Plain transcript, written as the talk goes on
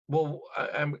Well,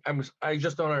 I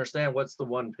just don't understand what's the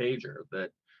one pager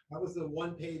that. That was the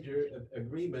one-pager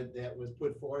agreement that was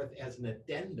put forth as an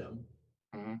addendum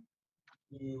Mhm.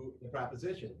 to the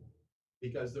proposition,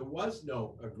 because there was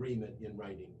no agreement in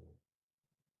writing.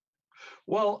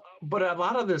 Well, but a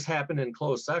lot of this happened in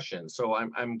closed session, so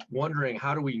I'm wondering,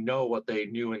 how do we know what they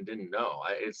knew and didn't know?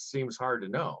 It seems hard to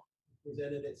know.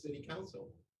 Presented at city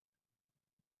council.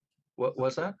 What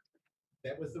was that?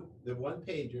 That was the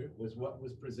one-pager was what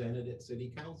was presented at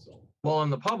city council Well, in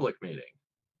the public meeting.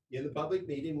 in the public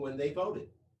meeting when they voted,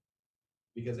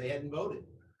 because they hadn't voted.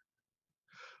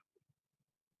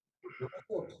 There was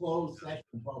no closed session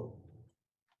vote.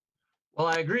 Well,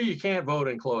 I agree you can't vote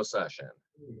in closed session.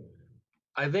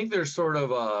 I think there's sort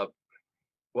of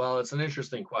well, it's an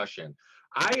interesting question.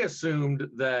 I assumed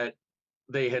that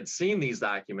they had seen these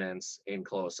documents in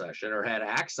closed session or had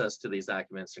access to these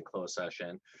documents in closed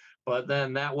session, but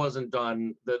then that wasn't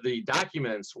done. The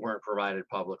documents weren't provided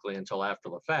publicly until after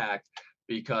the fact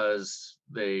because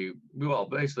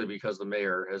basically because the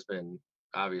mayor has been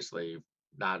obviously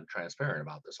not transparent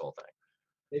about this whole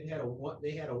thing. They had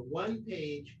a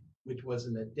one-page, which was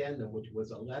an addendum, which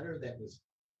was a letter that was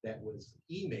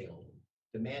emailed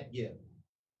to Matt Gibb.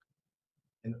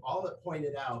 And all it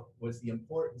pointed out was the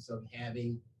importance of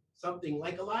having something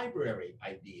like a library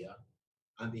idea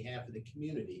on behalf of the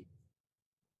community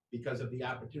because of the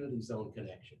opportunity zone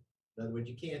connection. In other words,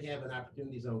 you can't have an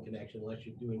opportunity zone connection unless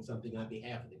you're doing something on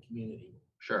behalf of the community.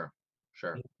 Sure,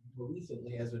 sure. And more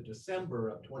recently, as of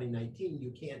December of 2019,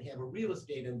 you can't have a real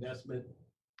estate investment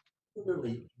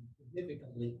clearly,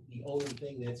 significantly, the only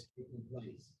thing that's taking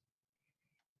place.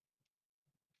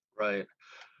 Right.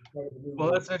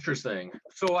 Well, that's interesting.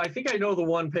 So I think I know the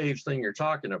one-page thing you're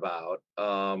talking about,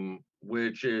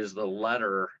 which is the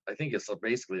letter. I think it's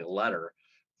basically a letter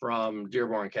from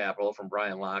Dearborn Capital, from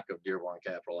Brian Locke of Dearborn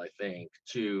Capital, I think,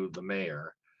 to the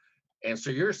mayor. And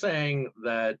so you're saying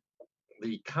that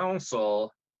the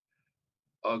council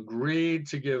agreed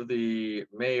to give the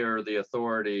mayor the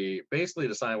authority basically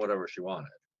to sign whatever she wanted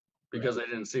because they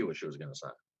didn't see what she was going to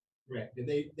sign. Correct. And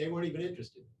they weren't even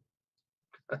interested.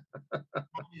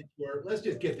 Let's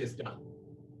just get this done.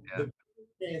 Yeah. The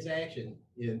transaction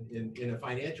in a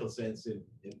financial sense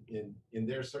in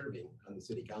their serving on the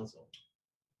city council.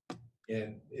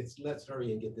 And it's let's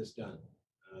hurry and get this done.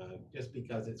 Just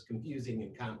because it's confusing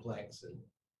and complex and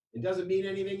it doesn't mean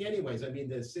anything anyways. I mean,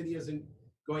 the city isn't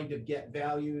going to get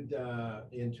valued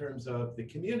in terms of the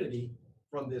community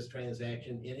from this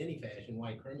transaction in any fashion.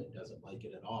 Why Kermit doesn't like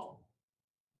it at all.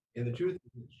 And the truth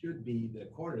is, it should be the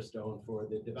cornerstone for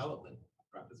the development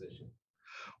proposition.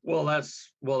 Well,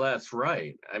 that's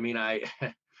right. I mean, I'm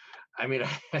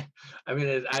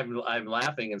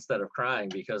laughing instead of crying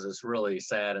because it's really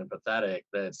sad and pathetic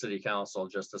that city council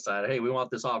just decided, hey, we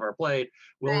want this off our plate.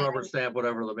 We'll rubber stamp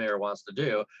whatever the mayor wants to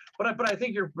do. But I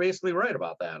think you're basically right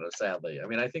about that. Sadly, I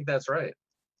mean, I think that's right.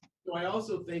 So I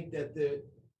also think that the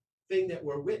thing that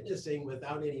we're witnessing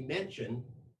without any mention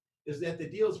is that the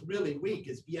deal's really weak.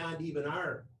 It's beyond even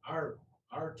our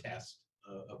test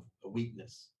of a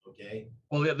weakness. Okay.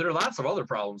 Well, yeah, there are lots of other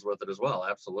problems with it as well.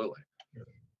 Absolutely.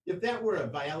 If that were a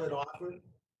valid offer,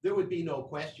 there would be no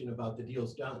question about the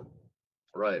deal's done.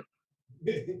 Right.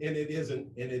 And it isn't,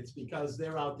 and it's because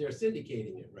they're out there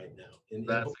syndicating it right now. And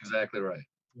that's exactly right.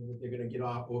 They're going to get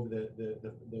off over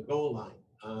the goal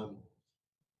line.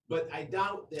 But I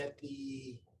doubt that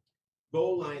the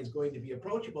goal line is going to be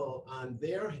approachable on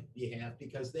their behalf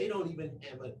because they don't even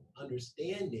have an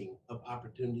understanding of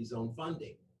opportunity zone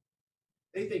funding.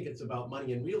 They think it's about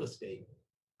money in real estate,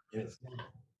 and it's not.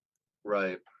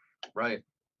 Right, right.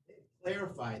 They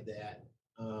clarified that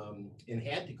and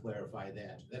had to clarify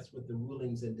that. That's what the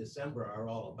rulings in December are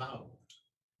all about.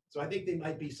 So I think they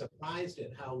might be surprised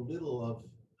at how little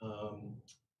of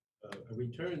a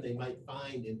return they might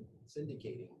find in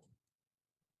syndicating.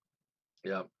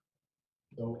 Yeah.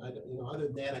 So other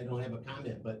than that, I don't have a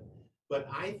comment, but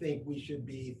I think we should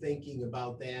be thinking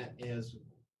about that as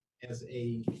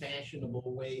a fashionable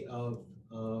way of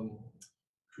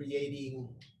creating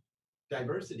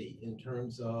diversity in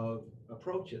terms of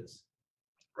approaches.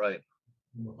 Right.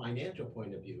 From a financial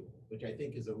point of view, which I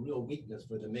think is a real weakness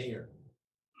for the mayor.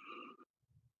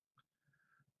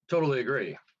 Totally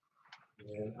agree.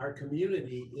 And our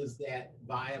community is that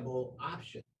viable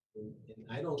option. And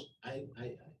I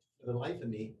for the life of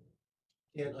me,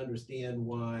 can't understand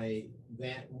why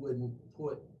that wouldn't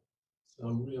put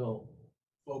some real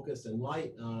focus and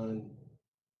light on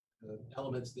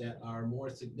elements that are more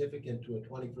significant to a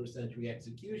 21st century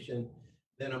execution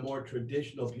than a more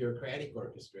traditional bureaucratic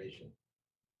orchestration.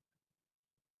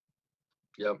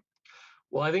 Yep.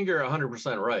 Well, I think you're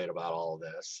 100% right about all of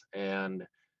this. And,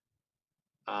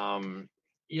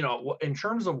 you know, in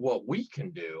terms of what we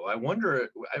can do, I wonder,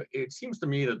 it seems to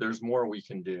me that there's more we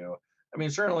can do. I mean,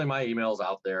 certainly my email's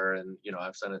out there and, you know,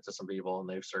 I've sent it to some people and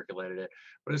they've circulated it,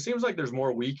 but it seems like there's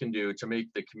more we can do to make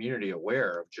the community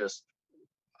aware of just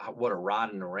what a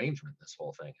rotten arrangement this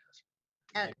whole thing is.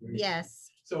 Yes.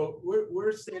 So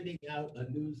we're sending out a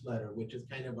newsletter, which is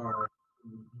kind of our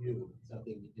review,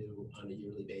 something we do on a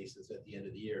yearly basis at the end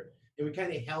of the year. And we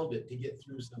kind of held it to get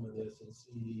through some of this and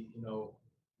see, you know,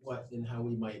 what and how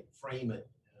we might frame it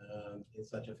in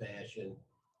such a fashion.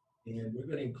 And we're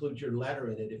going to include your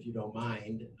letter in it if you don't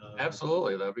mind.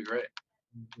 Absolutely, that'd be great.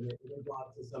 It'll go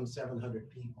out to some 700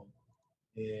 people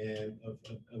and of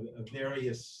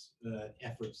various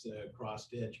efforts across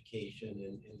the education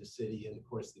in the city and of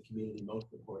course the community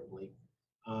most importantly.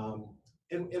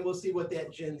 And we'll see what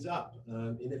that gins up.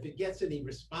 And if it gets any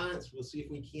response, we'll see if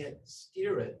we can't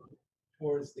steer it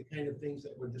towards the kind of things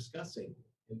that we're discussing.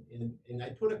 And I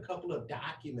put a couple of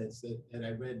documents that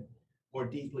I read more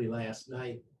deeply last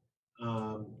night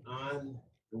on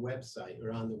the website,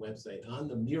 on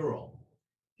the mural,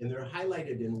 and they're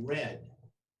highlighted in red.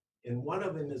 And one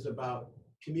of them is about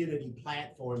community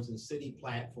platforms and city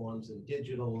platforms and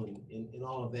digital and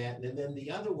all of that. And then the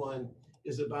other one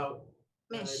is about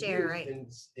Share, right?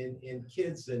 and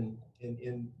kids and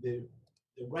the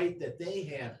right that they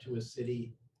have to a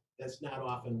city that's not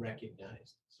often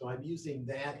recognized. So I'm using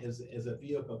that as a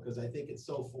vehicle because I think it's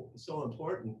so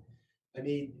important. I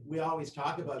mean, we always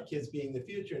talk about kids being the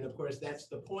future, and of course that's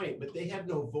the point, but they have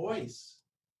no voice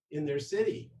in their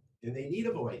city, and they need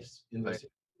a voice in their city.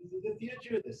 This is the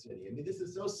future of the city. I mean, this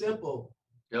is so simple.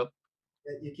 Yep.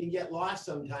 That you can get lost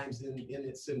sometimes in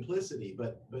its simplicity,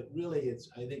 but really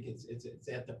I think it's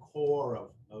at the core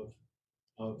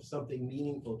of something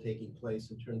meaningful taking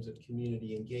place in terms of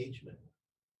community engagement.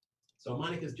 So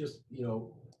Monica's just, you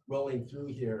know, rolling through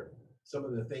here some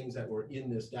of the things that were in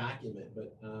this document,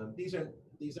 but these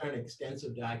aren't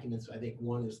extensive documents. I think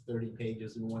one is 30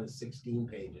 pages and one is 16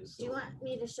 pages. So, Do you want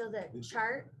me to show the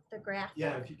chart, the graph?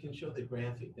 yeah, if you can show the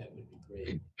graphic, that would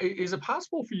be great. Is it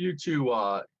possible for you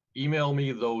to email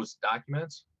me those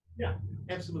documents? Yeah,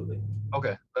 absolutely.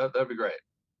 Okay, that'd be great.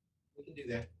 We can do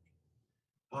that.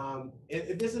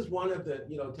 And this is one of the,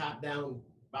 you know, top-down,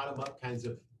 bottom-up kinds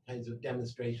of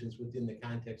demonstrations within the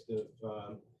context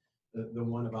of the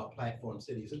one about platform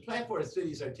cities. And platform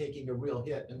cities are taking a real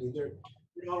hit. I mean, they're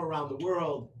all around the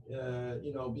world,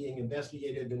 you know, being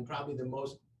investigated, and probably the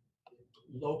most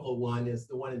local one is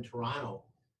the one in Toronto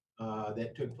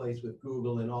that took place with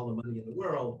Google and all the money in the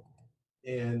world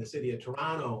and the city of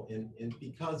Toronto. And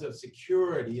because of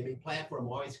security, I mean, platform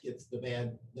always gets the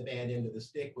bad end of the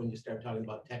stick when you start talking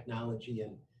about technology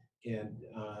and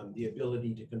the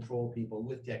ability to control people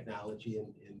with technology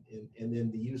and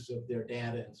then the use of their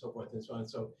data and so forth and so on.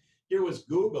 So here was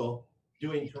Google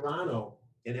doing Toronto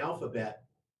and Alphabet,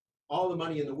 all the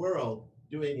money in the world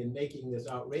doing and making this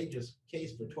outrageous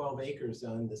case for 12 acres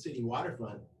on the city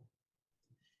waterfront.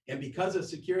 And because of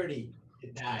security,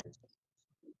 it died.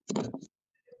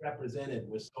 Represented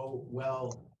was so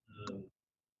well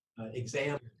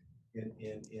examined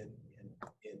and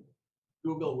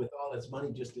Google, with all its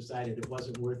money, just decided it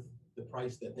wasn't worth the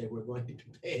price that they were going to be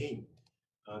paying.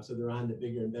 So they're on to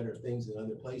bigger and better things in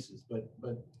other places. But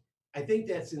I think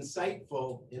that's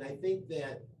insightful, and I think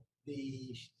that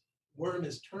the worm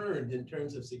is turned in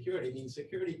terms of security. I mean,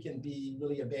 security can be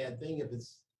really a bad thing if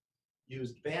it's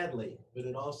used badly, but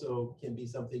it also can be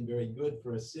something very good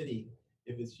for a city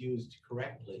if it's used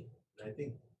correctly. And I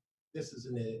think this is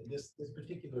this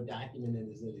particular document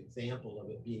is an example of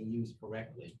it being used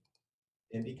correctly.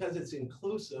 And because it's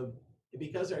inclusive, and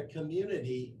because our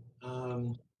community,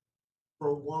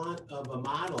 for want of a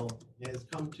model, has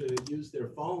come to use their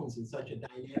phones in such a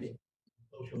dynamic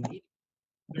social media,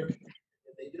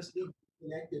 they just need to be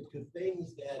connected to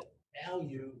things that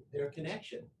value their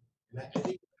connection. And I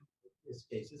think in this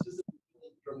case, this is a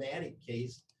really dramatic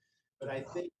case, but I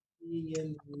think being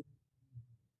in the,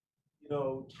 you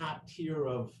know, top tier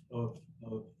of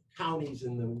counties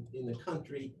in the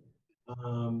country,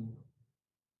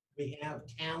 we have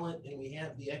talent and we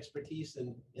have the expertise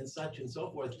and such and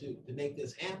so forth to make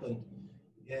this happen.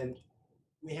 And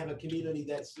we have a community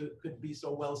that could be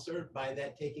so well served by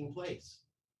that taking place.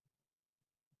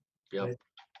 Yep.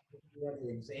 We have to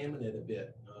examine it a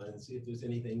bit and see if there's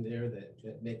anything there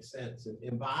that makes sense.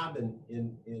 And Bob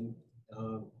and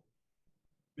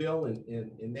Bill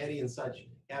and Maddie and such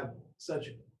have such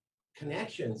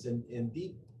connections and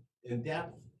deep and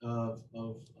depth of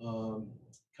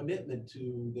commitment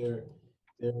to their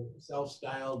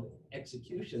self-styled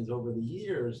executions over the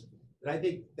years But I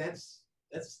think that's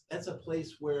a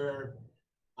place where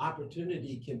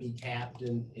opportunity can be tapped,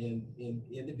 in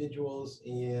individuals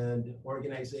and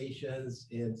organizations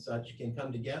and such can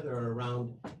come together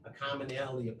around a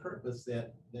commonality of purpose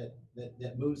that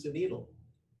moves the needle.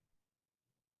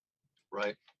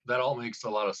 Right. That all makes a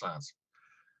lot of sense.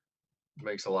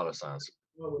 Makes a lot of sense.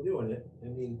 Well, we're doing it. I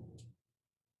mean,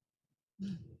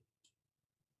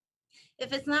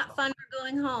 If it's not fun, we're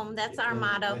going home. That's our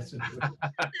motto.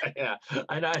 Yeah,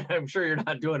 I'm sure you're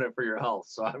not doing it for your health.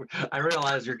 So I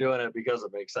realize you're doing it because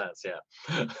it makes sense. Yeah.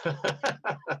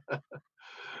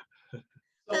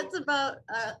 That's about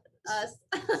us.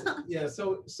 Yeah,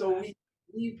 so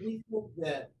we think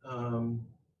that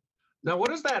Now,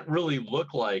 what does that really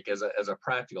look like as a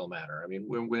practical matter? I mean,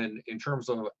 when in terms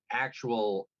of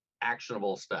actual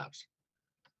actionable steps?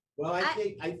 well,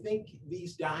 I think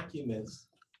these documents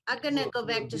I'm gonna go will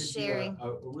back to give you sharing.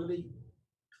 a really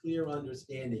clear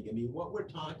understanding. I mean, what we're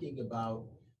talking about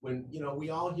when, we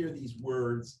all hear these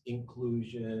words,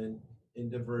 inclusion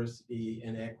and diversity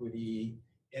and equity,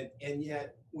 and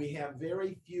yet we have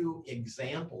very few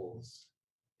examples,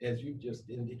 as you've just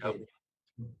indicated.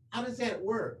 How does that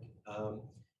work?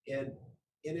 And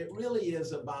it really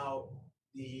is about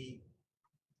the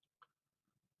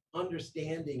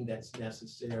understanding that's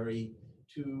necessary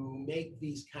to make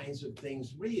these kinds of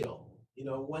things real.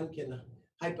 One can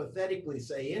hypothetically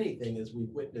say anything, as we've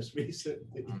witnessed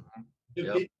recently.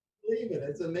 Yep. People believe it.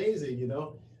 It's amazing,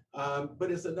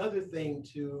 but it's another thing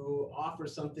to offer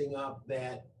something up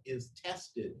that is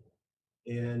tested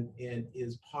and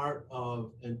is part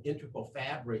of an integral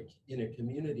fabric in a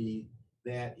community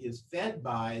that is fed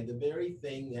by the very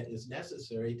thing that is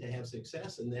necessary to have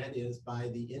success, and that is by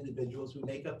the individuals who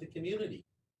make up the community.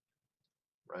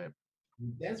 Right.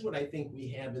 That's what I think we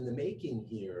have in the making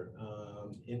here.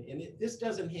 This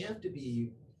doesn't have to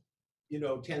be,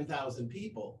 10,000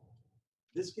 people.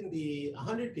 This can be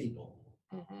 100 people.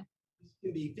 Mm-hmm. This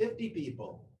can be 50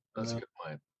 people. That's a good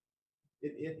point.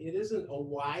 It isn't a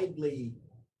widely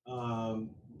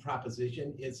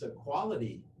proposition. It's a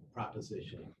quality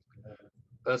proposition.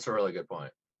 That's a really good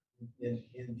point. And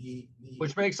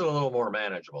Which makes it a little more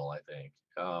manageable, I think.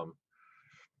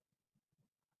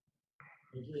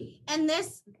 And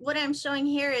this, what I'm showing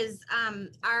here is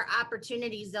our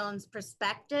opportunity zones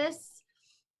prospectus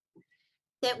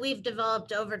that we've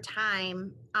developed over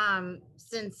time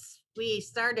since we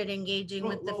started engaging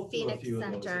with the Phoenix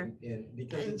Center in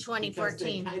 2014. Because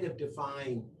they kind of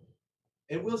define,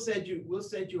 and we'll send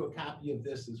you a copy of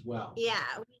this as well. Yeah.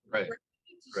 Right.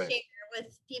 We're share with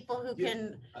people who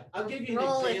can I'll give you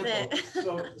roll an with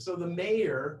example. it. So the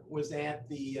mayor was at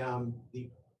the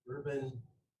urban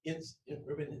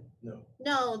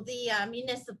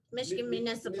Michigan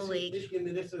Municipal League Michigan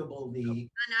Municipal League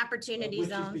on opportunity which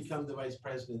zones. has become the vice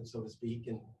president, so to speak,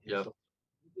 and Yep.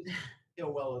 so,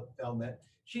 well met.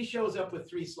 She shows up with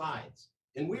 3 slides,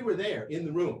 and we were there in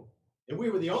the room, and we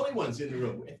were the only ones in the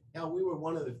room. Hell, we were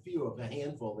one of the few of a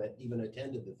handful that even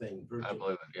attended the thing virtually. I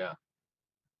believe it. Yeah.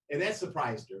 And that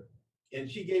surprised her. And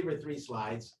she gave her 3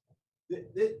 slides.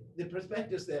 The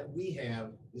prospectus that we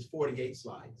have is 48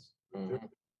 slides. Mm-hmm.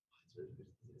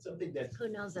 Something that's Who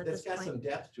knows at that's this got point? some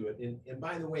depth to it. And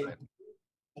by the way, Right.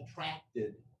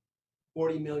 attracted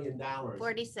 $40 million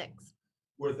 46.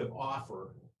 worth of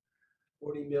offer,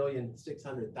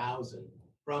 40,600,000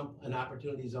 from an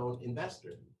opportunity zone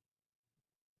investor.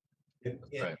 In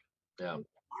Right. Yeah.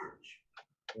 March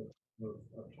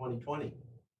of 2020.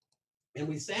 And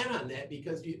we sat on that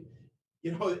because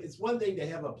it's one thing to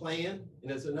have a plan, and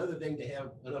it's another thing to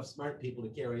have enough smart people to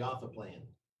carry off a plan.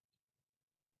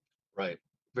 Right.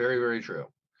 Very, very true.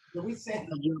 So we sat.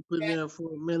 I'll jump in there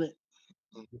for a minute.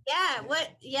 Yeah.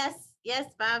 What? Yes.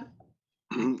 Yes, Bob.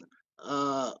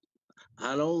 I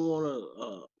don't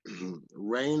want to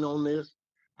rain on this.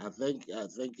 I think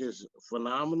it's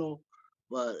phenomenal,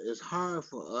 but it's hard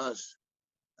for us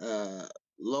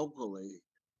locally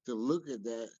to look at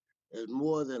that as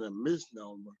more than a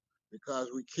misnomer, because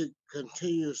we keep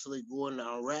continuously going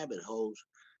down rabbit holes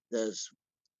that's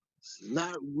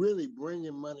not really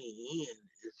bringing money in.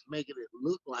 It's making it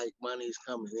look like money's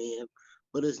coming in,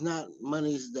 but it's not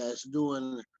monies that's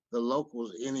doing the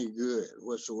locals any good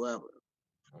whatsoever.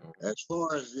 As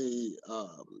far as the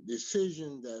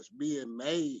decision that's being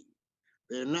made,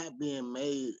 they're not being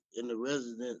made in the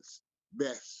residents'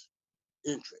 best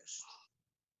interest.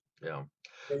 Yeah.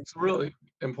 It's a really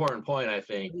important point, I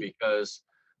think, because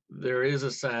there is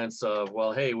a sense of,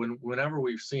 well, hey, whenever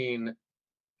we've seen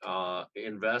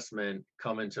investment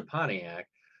come into Pontiac,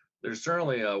 there's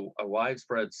certainly a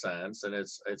widespread sense, and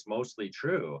it's mostly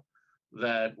true,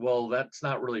 that, well, that's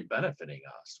not really benefiting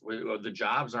us. The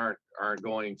jobs aren't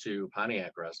going to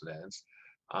Pontiac residents.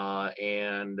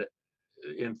 And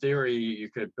in theory, you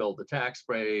could build the tax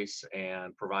base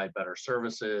and provide better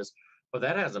services, but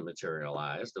that hasn't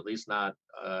materialized, at least not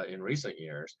in recent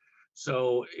years.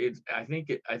 So I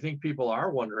think people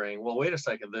are wondering, well, wait a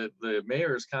second, the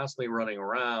mayor is constantly running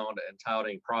around and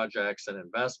touting projects and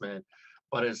investment,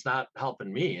 but it's not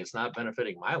helping me. It's not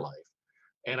benefiting my life.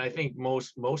 And I think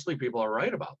mostly people are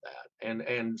right about that.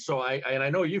 And so I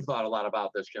know you've thought a lot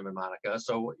about this, Jim and Monica,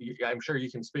 so I'm sure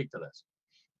you can speak to this.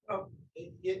 Well,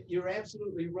 you're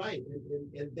absolutely right.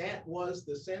 And that was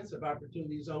the sense of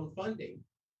opportunity zone funding.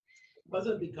 It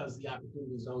wasn't because the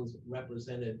opportunity zones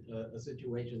represented a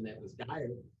situation that was dire.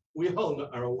 We all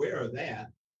are aware of that.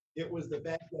 It was the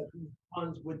fact that these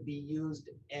funds would be used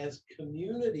as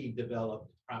community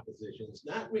developed propositions,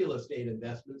 not real estate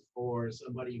investments for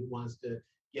somebody who wants to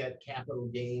get capital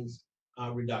gains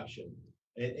reduction.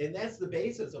 And that's the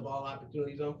basis of all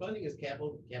opportunity zone funding is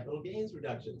capital gains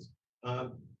reductions.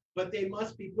 But they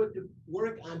must be put to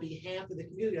work on behalf of the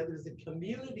community. Otherwise, the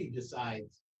community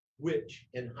decides which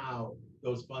and how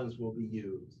those funds will be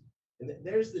used. And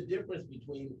there's the difference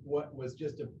between what was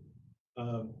just a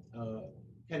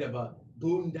kind of a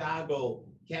boondoggle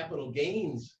capital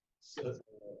gains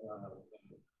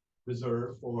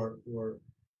reserve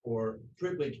for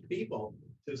privileged people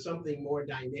to something more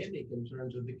dynamic in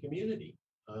terms of the community.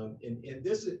 And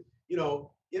this is,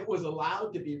 it was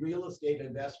allowed to be real estate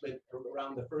investment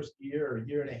around the first year or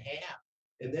year and a half.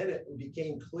 And then it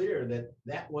became clear that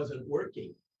that wasn't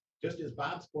working, just as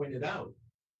Bob's pointed out.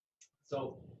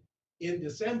 So in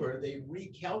December, they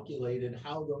recalculated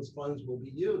how those funds will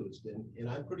be used. And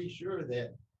I'm pretty sure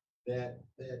that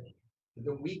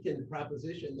the weakened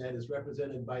proposition that is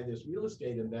represented by this real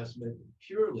estate investment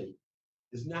purely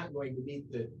is not going to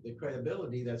meet the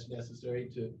credibility that's necessary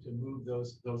to move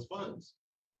those funds.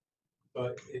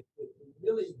 But it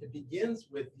really begins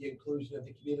with the inclusion of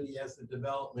the community as the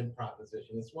development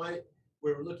proposition. It's why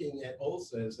we're looking at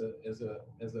OLSA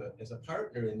as a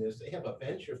partner in this. They have a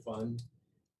venture fund,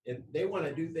 and they want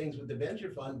to do things with the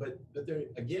venture fund, but they're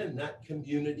again not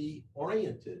community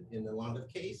oriented in a lot of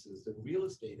cases. They're real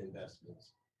estate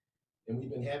investments, and we've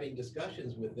been having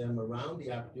discussions with them around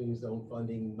the opportunity zone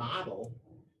funding model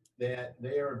that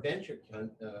their venture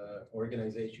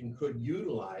organization could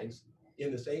utilize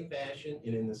in the same fashion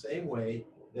and in the same way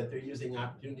that they're using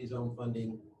opportunity zone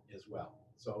funding as well.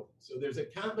 So there's a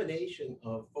combination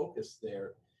of focus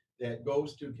there that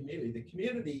goes to community. The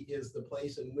community is the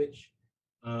place in which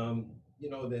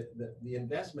the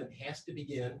investment has to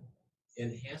begin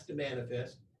and has to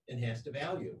manifest and has to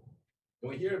value.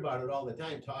 And we hear about it all the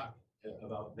time, talk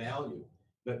about value,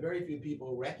 but very few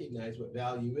people recognize what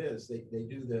value is. They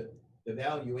do the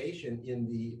valuation in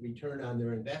the return on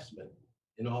their investment.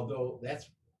 And although that's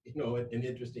an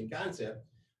interesting concept,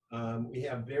 we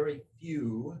have very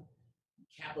few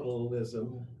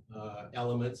capitalism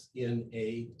elements in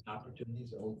a opportunity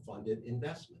zone funded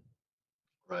investment.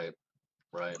 Right,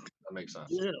 that makes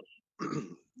sense.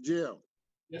 Jim.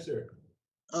 Yes, sir.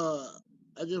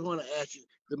 I just want to ask you,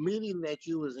 the meeting that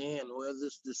you was in where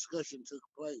this discussion took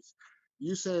place,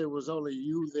 you said it was only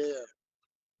you there.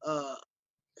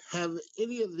 Have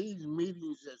any of these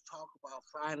meetings that talk about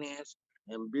finance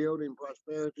and building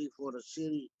prosperity for the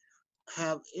city,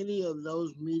 have any of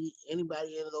those meetings,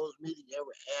 anybody in those meetings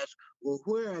ever asked, well,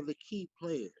 where are the key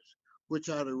players, which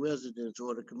are the residents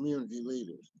or the community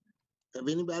leaders? Have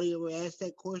anybody ever asked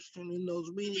that question in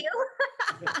those meetings?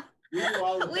 We do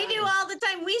all the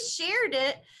time. We shared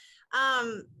it.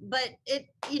 But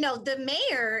the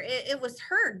mayor, it was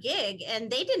her gig and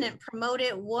they didn't promote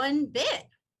it one bit.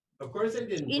 Of course they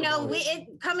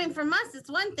didn't. Coming from us, it's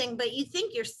one thing, but you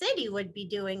think your city would be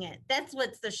doing it. That's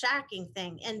what's the shocking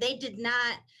thing. And they did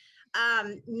not,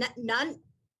 none,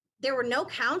 there were no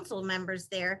council members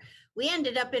there. We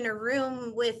ended up in a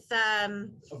room with a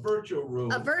virtual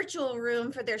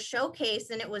room for their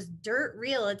showcase, and it was Dirt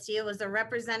Realty. It was a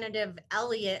representative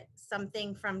Elliott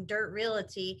something from Dirt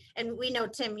Realty, and we know,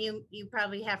 Tim, you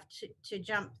probably have to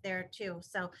jump there too.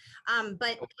 So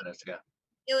but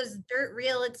it was Dirt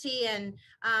Realty and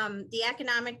the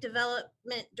economic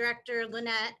development director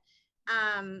Lynette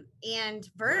and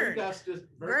Vern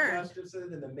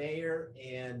Gustafson and the mayor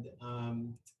and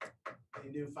the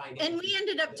new finance. And we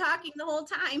ended up talking the whole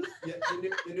time. Yeah,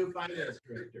 the new finance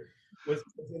director was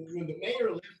in the room. The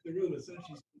mayor left the room as soon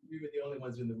as we were the only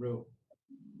ones in the room.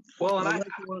 Well,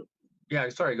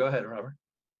 and sorry, go ahead, Robert.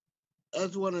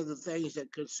 That's one of the things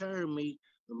that concern me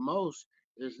the most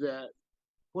is that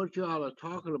what y'all are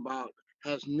talking about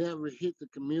has never hit the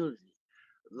community.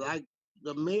 Like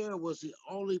the mayor was the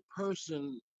only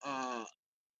person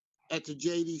at the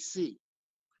JDC.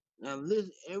 Now, this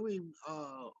every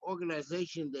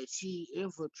organization that she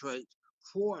infiltrates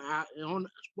for our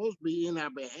supposed to be in our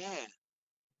behalf,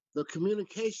 the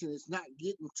communication is not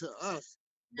getting to us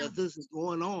that this is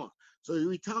going on. So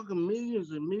we're talking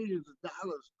millions and millions of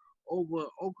dollars over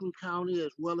Oakland County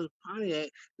as well as Pontiac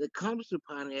that comes to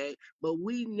Pontiac, but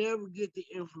we never get the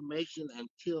information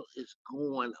until it's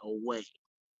going away.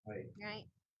 Right. Right.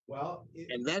 Well,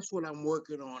 And that's what I'm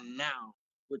working on now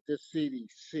with the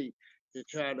CDC to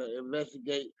try to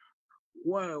investigate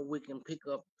where we can pick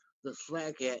up the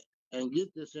slack at and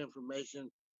get this information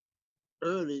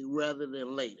early rather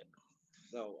than later.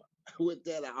 So with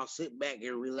that, I'll sit back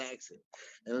and relax it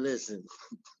and listen.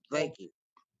 Thank you.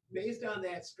 based on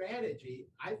that strategy,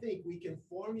 I think we can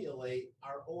formulate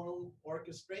our own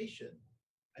orchestration.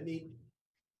 I mean,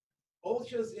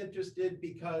 OSHA's interested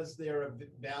because they're a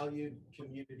valued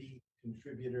community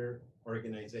contributor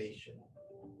organization.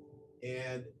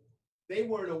 And they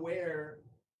weren't aware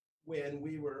when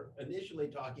we were initially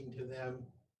talking to them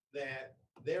that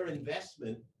their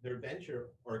investment, their venture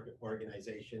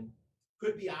organization,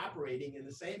 could be operating in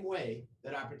the same way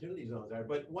that opportunity zones are.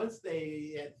 But once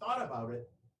they had thought about it,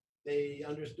 they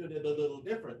understood it a little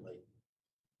differently.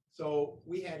 So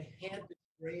we had this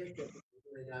grant that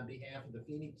we were doing on behalf of the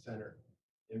Phoenix Center,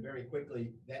 and very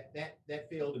quickly that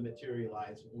failed to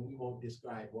materialize, and we won't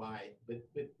describe why, but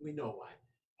we know why.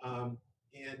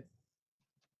 And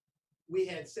we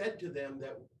had said to them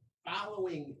that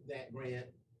following that grant,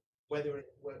 whether it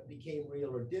became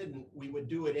real or didn't, we would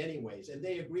do it anyways. And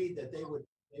they agreed that they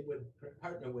would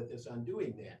partner with us on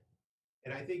doing that.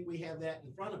 And I think we have that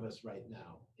in front of us right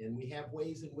now. And we have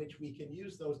ways in which we can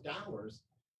use those dollars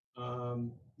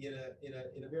in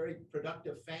a very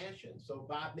productive fashion. So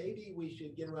Bob, maybe we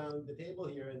should get around the table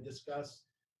here and discuss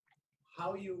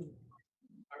how you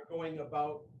are going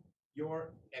about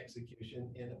your execution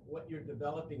and what you're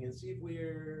developing, and see if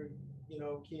we're,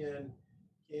 can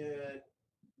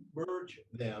merge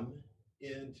them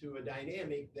into a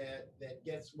dynamic that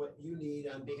gets what you need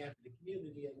on behalf of the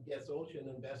community and gets ocean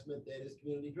investment that is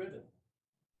community driven.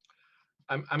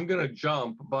 I'm going to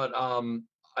jump, but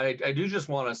I do just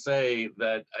want to say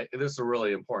that this is a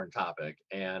really important topic,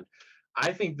 and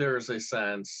I think there's a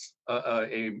sense,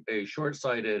 a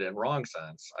short-sighted and wrong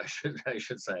sense, I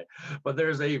should say, but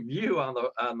there's a view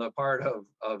on the part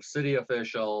of city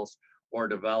officials or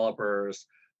developers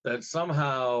that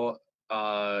somehow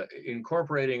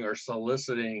incorporating or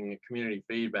soliciting community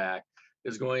feedback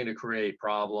is going to create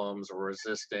problems or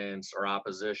resistance or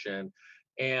opposition.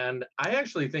 And I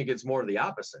actually think it's more the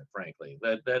opposite, frankly,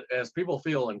 that as people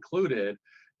feel included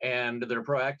and they're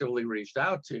proactively reached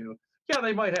out to, yeah,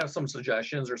 they might have some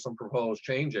suggestions or some proposed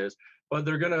changes, but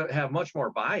they're going to have much more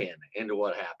buy-in into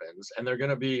what happens, and they're going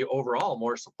to be overall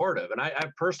more supportive. And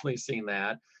I've personally seen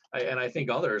that, and I think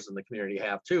others in the community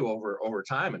have too over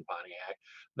time in Pontiac,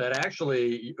 that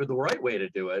actually the right way to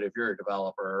do it, if you're a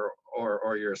developer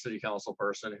or you're a city council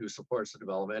person who supports the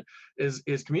development,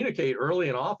 is communicate early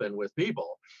and often with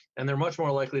people, and they're much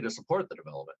more likely to support the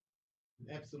development.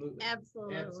 Absolutely.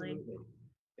 Absolutely. Absolutely.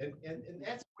 And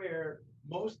that's where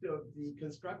most of the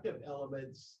constructive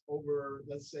elements over,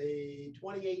 let's say,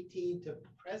 2018 to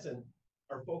present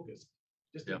are focused,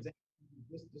 just exactly you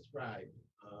just described.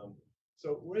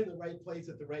 So we're in the right place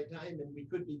at the right time, and we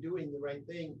could be doing the right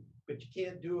thing, but you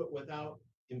can't do it without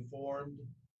informed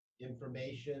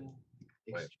information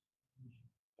exchange.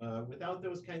 Right. Without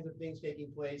those kinds of things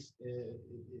taking place,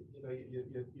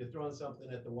 you're throwing something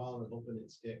at the wall and hoping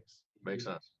it sticks. Makes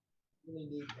sense. You really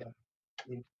need that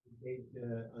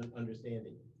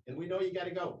understanding, and we know you got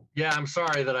to go. Yeah, I'm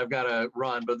sorry that I've got to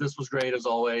run, but this was great as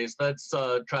always. Let's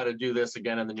try to do this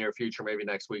again in the near future, maybe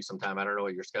next week sometime. I don't know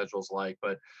what your schedule's like,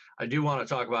 but I do want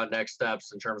to talk about next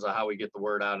steps in terms of how we get the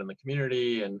word out in the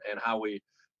community and how we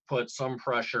put some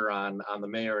pressure on the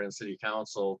mayor and city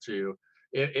council to,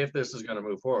 if this is going to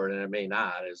move forward, and it may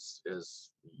not,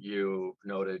 as you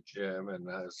noted, Jim, and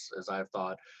as I've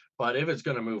thought. But if it's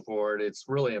going to move forward, it's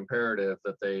really imperative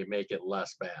that they make it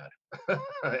less bad.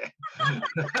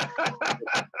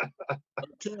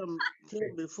 Tim,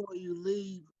 before you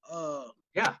leave,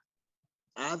 yeah,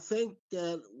 I think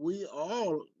that we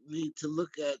all need to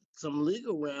look at some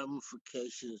legal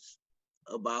ramifications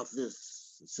about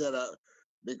this setup,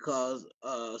 because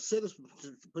citizen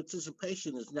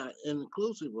participation is not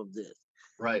inclusive of this.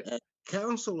 Right. And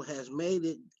council has made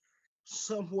it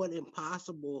somewhat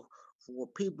impossible for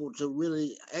people to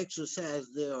really exercise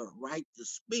their right to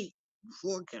speak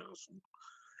before council.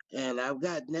 And I've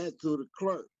gotten that through the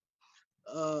clerk.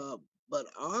 But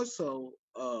also,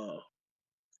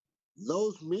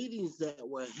 those meetings that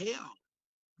were held,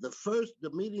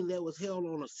 the meeting that was held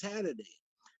on a Saturday,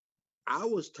 I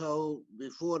was told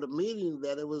before the meeting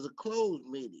that it was a closed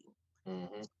meeting.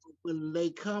 Mhm. When they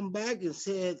come back and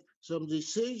said some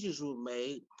decisions were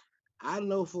made, I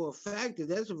know for a fact that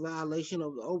that's a violation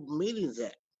of the Open Meetings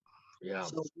Act. Yeah.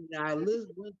 So when I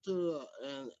went to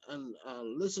and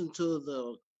listened to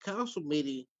the council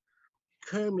meeting,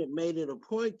 Kermit made it a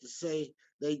point to say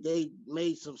they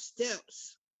made some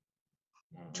steps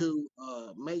Mhm. to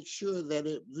make sure that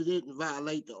it didn't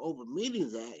violate the Open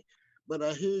Meetings Act. But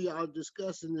I hear y'all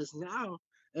discussing this now,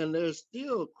 and there's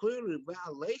still clearly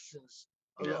violations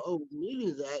of Yeah. the Open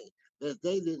Meetings Act that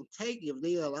they didn't take if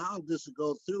they allowed this to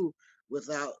go through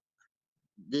without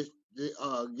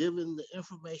giving the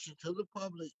information to the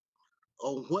public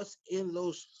on what's in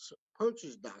those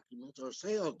purchase documents or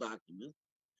sales documents,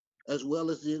 as well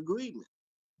as the agreement.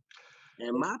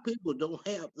 And my people don't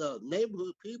have, the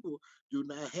neighborhood people do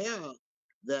not have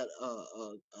that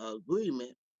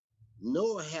agreement,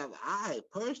 nor have I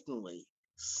personally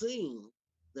seen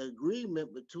the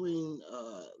agreement between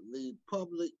the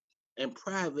public and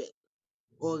private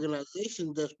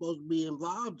organizations that's supposed to be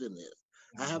involved in this.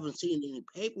 I haven't seen any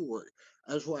paperwork.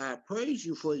 That's why I praise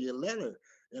you for your letter.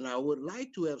 And I would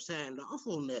like to have signed off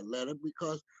on that letter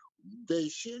because they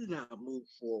should not move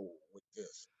forward with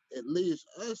this. It leaves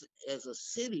us as a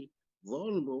city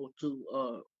vulnerable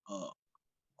to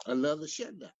another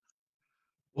shutdown.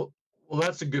 Well,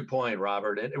 that's a good point,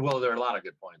 Robert. And well, there are a lot of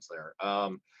good points there.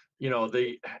 You know,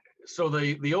 the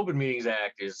Open Meetings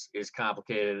Act is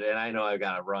complicated, and I know I've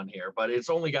got to run here, but it's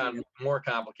only gotten more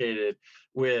complicated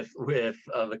with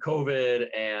the COVID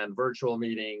and virtual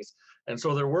meetings. And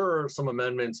so there were some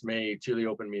amendments made to the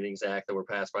Open Meetings Act that were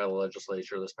passed by the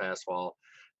legislature this past fall,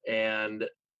 and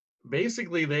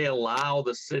basically they allow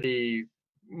the city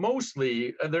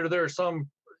mostly. There are some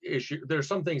there's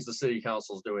some things the city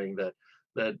council is doing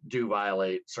that do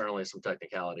violate certainly some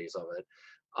technicalities of it.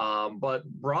 But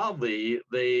broadly,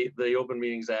 the Open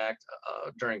Meetings Act,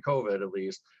 during COVID at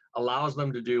least, allows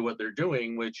them to do what they're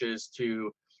doing, which is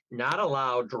to not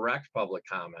allow direct public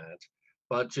comment,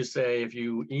 but to say, if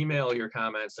you email your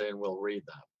comments in, we'll read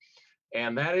them.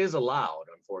 And that is allowed,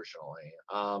 unfortunately.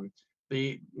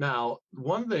 Now,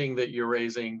 one thing that you're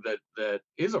raising that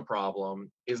is a problem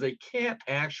is they can't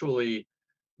actually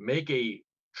make a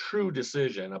true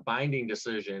decision, a binding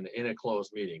decision in a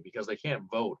closed meeting, because they can't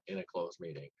vote in a closed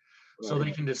meeting. So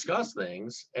they can discuss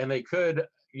things, and they could,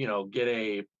 get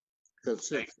a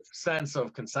sense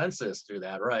of consensus through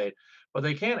that, right? But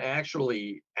they can't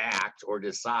actually act or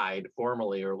decide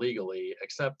formally or legally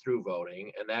except through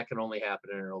voting, and that can only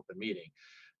happen in an open meeting.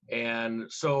 And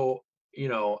so,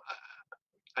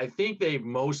 I think they've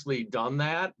mostly done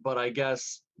that, but I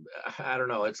guess, I don't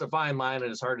know, it's a fine line,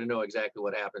 and it's hard to know exactly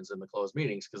what happens in the closed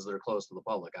meetings because they're closed to the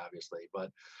public, obviously.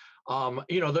 But,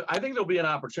 I think there'll be an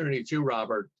opportunity too,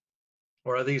 Robert,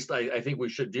 or at least I think we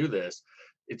should do this,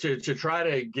 to try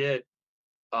to get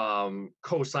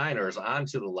co-signers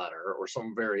onto the letter or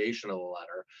some variation of the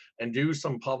letter and do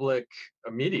some public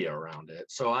media around it.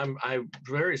 So I'm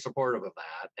very supportive of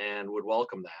that and would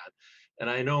welcome that. And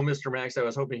I know Mr. Max, I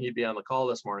was hoping he'd be on the call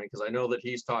this morning because I know that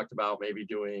he's talked about maybe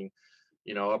doing,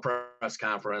 a press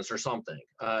conference or something.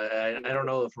 I don't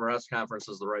know if a press conference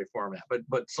is the right format,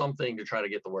 but something to try to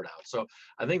get the word out. So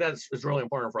I think it's really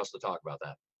important for us to talk about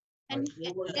that. And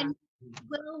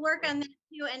we'll work on that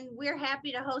too. And we're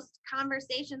happy to host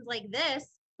conversations like this,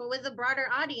 but with a broader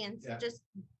audience, just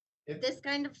this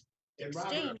kind of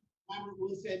exchange. Robert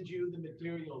will send you the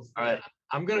materials. All right.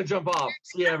 I'm going to jump off.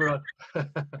 See you, everyone.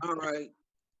 All right.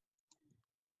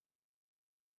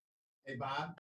 Hey, Bob.